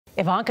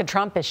Ivanka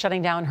Trump is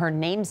shutting down her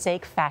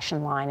namesake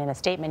fashion line. In a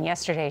statement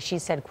yesterday, she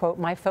said, quote,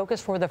 "My focus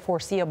for the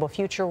foreseeable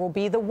future will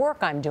be the work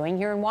I'm doing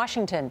here in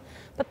Washington."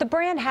 But the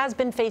brand has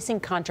been facing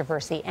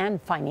controversy and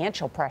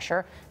financial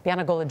pressure.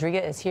 Bianna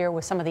Golodryga is here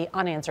with some of the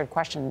unanswered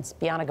questions.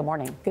 Bianna, good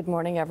morning. Good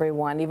morning,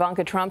 everyone.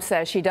 Ivanka Trump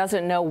says she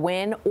doesn't know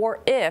when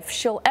or if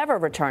she'll ever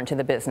return to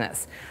the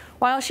business,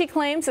 while she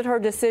claims that her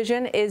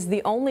decision is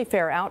the only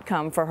fair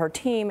outcome for her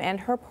team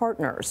and her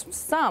partners.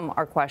 Some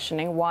are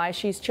questioning why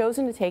she's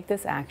chosen to take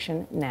this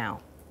action now.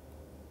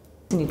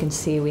 You can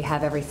see we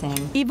have everything.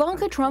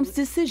 Ivanka Trump's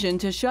decision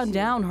to shut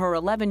down her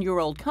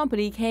 11-year-old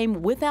company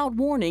came without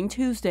warning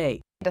Tuesday.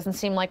 It doesn't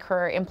seem like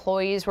her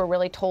employees were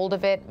really told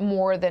of it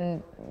more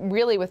than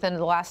really within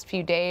the last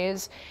few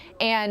days.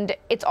 And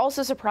it's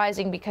also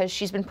surprising because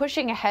she's been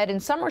pushing ahead in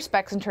some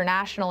respects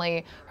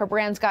internationally. Her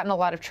brand's gotten a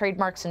lot of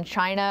trademarks in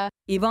China.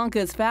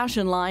 Ivanka's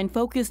fashion line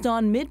focused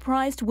on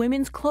mid-priced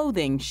women's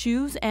clothing,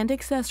 shoes, and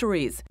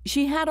accessories.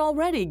 She had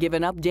already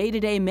given up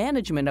day-to-day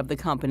management of the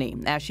company,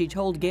 as she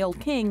told Gayle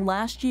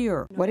last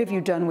year. What have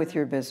you done with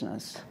your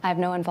business? I have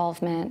no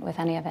involvement with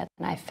any of it,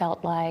 and I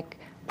felt like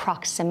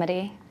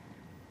proximity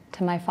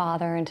to my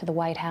father and to the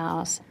White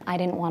House. I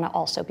didn't want to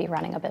also be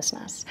running a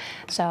business,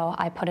 so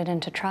I put it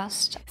into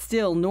trust.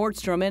 Still,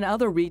 Nordstrom and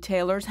other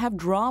retailers have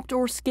dropped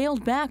or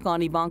scaled back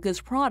on Ivanka's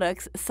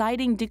products,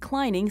 citing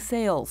declining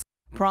sales,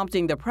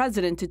 prompting the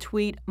president to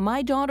tweet,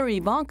 "My daughter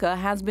Ivanka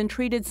has been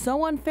treated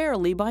so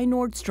unfairly by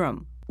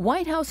Nordstrom."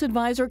 White House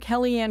advisor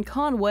Kellyanne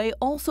Conway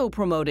also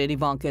promoted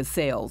Ivanka's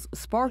sales,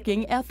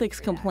 sparking ethics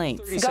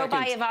complaints. Go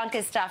buy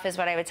Ivanka's stuff is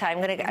what I would tell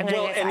you. I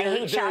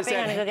hate shopping.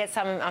 I'm going to go get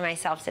some on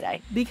myself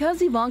today.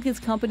 Because Ivanka's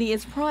company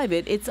is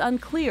private, it's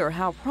unclear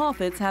how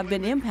profits have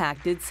been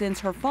impacted since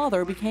her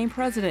father became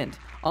president.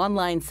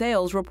 Online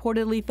sales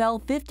reportedly fell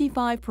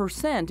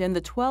 55% in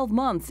the 12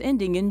 months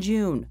ending in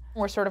June.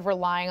 We're sort of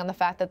relying on the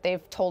fact that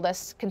they've told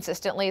us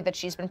consistently that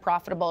she's been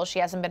profitable. She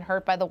hasn't been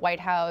hurt by the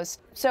White House.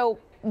 So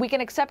we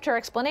can accept her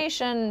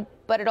explanation,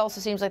 but it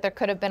also seems like there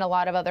could have been a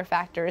lot of other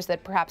factors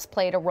that perhaps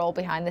played a role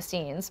behind the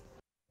scenes.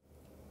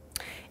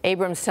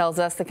 Abrams tells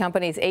us the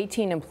company's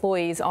 18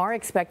 employees are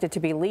expected to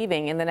be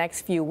leaving in the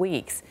next few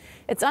weeks.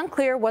 It's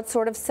unclear what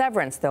sort of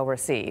severance they'll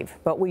receive,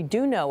 but we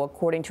do know,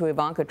 according to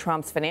Ivanka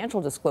Trump's financial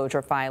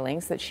disclosure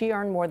filings, that she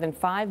earned more than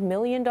 $5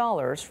 million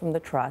from the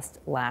trust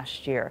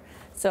last year.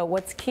 So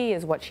what's key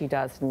is what she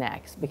does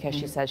next, because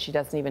she says she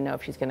doesn't even know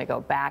if she's going to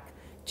go back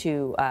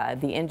to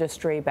the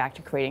industry, back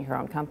to creating her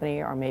own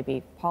company, or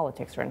maybe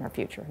politics are in her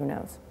future. Who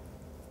knows?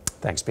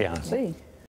 Thanks, Bianna.